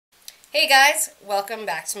Hey guys, welcome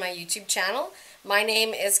back to my YouTube channel. My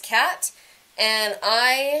name is Kat, and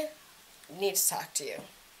I need to talk to you.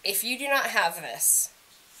 If you do not have this,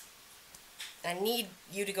 I need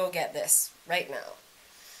you to go get this right now.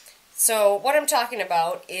 So what I'm talking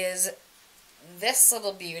about is this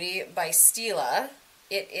little beauty by Stila.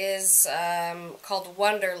 It is called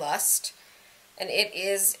Wonderlust, and it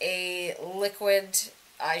is a liquid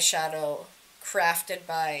eyeshadow crafted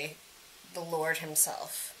by the Lord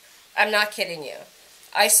himself. I'm not kidding you.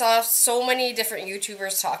 I saw so many different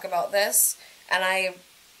YouTubers talk about this, and I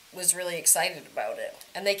was really excited about it.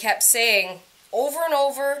 And they kept saying over and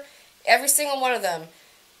over, every single one of them,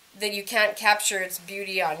 that you can't capture its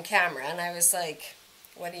beauty on camera. And I was like,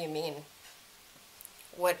 what do you mean?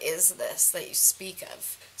 What is this that you speak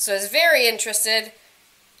of? So I was very interested.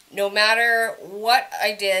 No matter what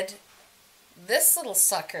I did, this little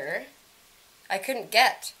sucker I couldn't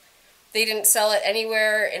get. They didn't sell it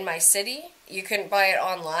anywhere in my city. You couldn't buy it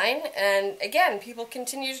online. And again, people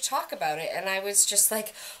continue to talk about it. And I was just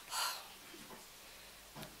like,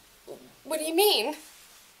 what do you mean?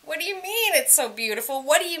 What do you mean it's so beautiful?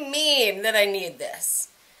 What do you mean that I need this?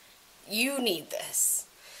 You need this.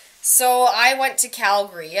 So I went to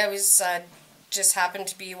Calgary. I was just happened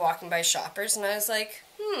to be walking by Shoppers. And I was like,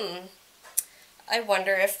 I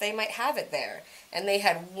wonder if they might have it there. And they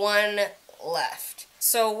had one left.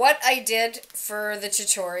 So what I did for the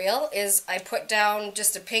tutorial is I put down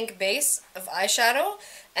just a pink base of eyeshadow,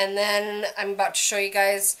 and then I'm about to show you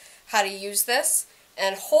guys how to use this,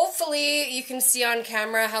 and hopefully you can see on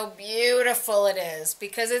camera how beautiful it is,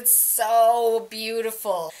 because it's so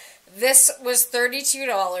beautiful. This was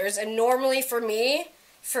 $32, and normally for me,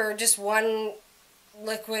 for just one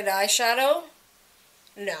liquid eyeshadow,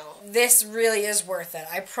 no, this really is worth it,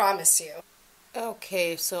 I promise you.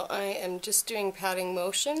 Okay, so I am just doing patting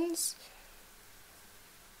motions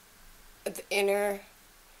at the inner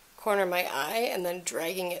corner of my eye and then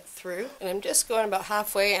dragging it through. And I'm just going about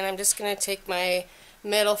halfway, and I'm just going to take my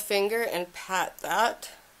middle finger and pat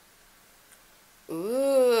that.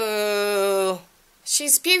 Ooh,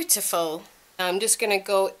 she's beautiful. I'm just going to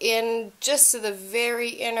go in just to the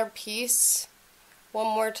very inner piece one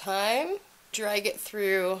more time. Drag it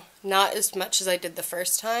through, not as much as I did the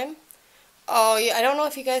first time. Oh, yeah, I don't know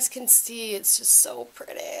if you guys can see. It's just so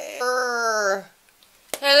pretty.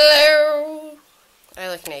 Hello. I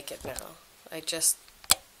look naked now. I just...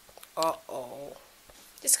 Uh-oh.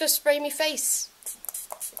 Just go spray me face.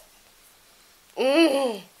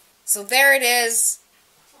 So there it is.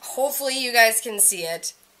 Hopefully you guys can see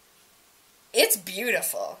it. It's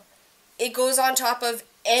beautiful. It goes on top of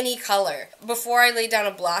any color. Before I laid down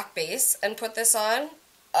a black base and put this on,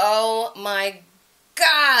 oh my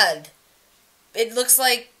God! It looks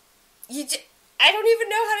like, I don't even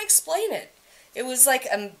know how to explain it. It was like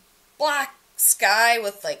a black sky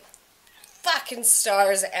with like fucking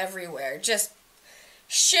stars everywhere. Just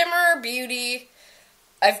shimmer beauty.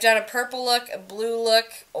 I've done a purple look, a blue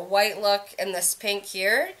look, a white look, and this pink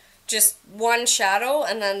here. Just one shadow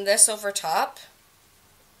and then this over top.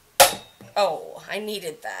 Oh, I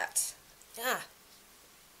needed that. Yeah.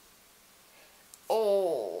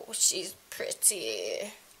 Oh, she's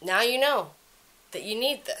pretty. Now you know that you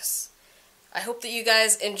need this. I hope that you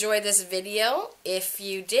guys enjoyed this video. If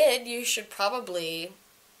you did, you should probably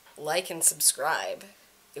like and subscribe.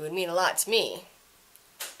 It would mean a lot to me.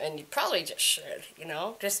 And you probably just should, you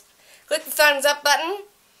know? Just click the thumbs up button,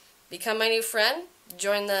 become my new friend,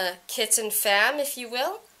 join the kitten fam, if you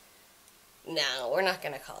will. No, we're not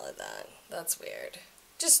gonna call it that. That's weird.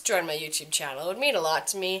 Just join my YouTube channel. It would mean a lot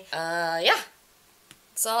to me. Yeah.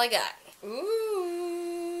 That's all I got. Ooh.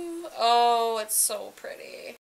 Oh, it's so pretty.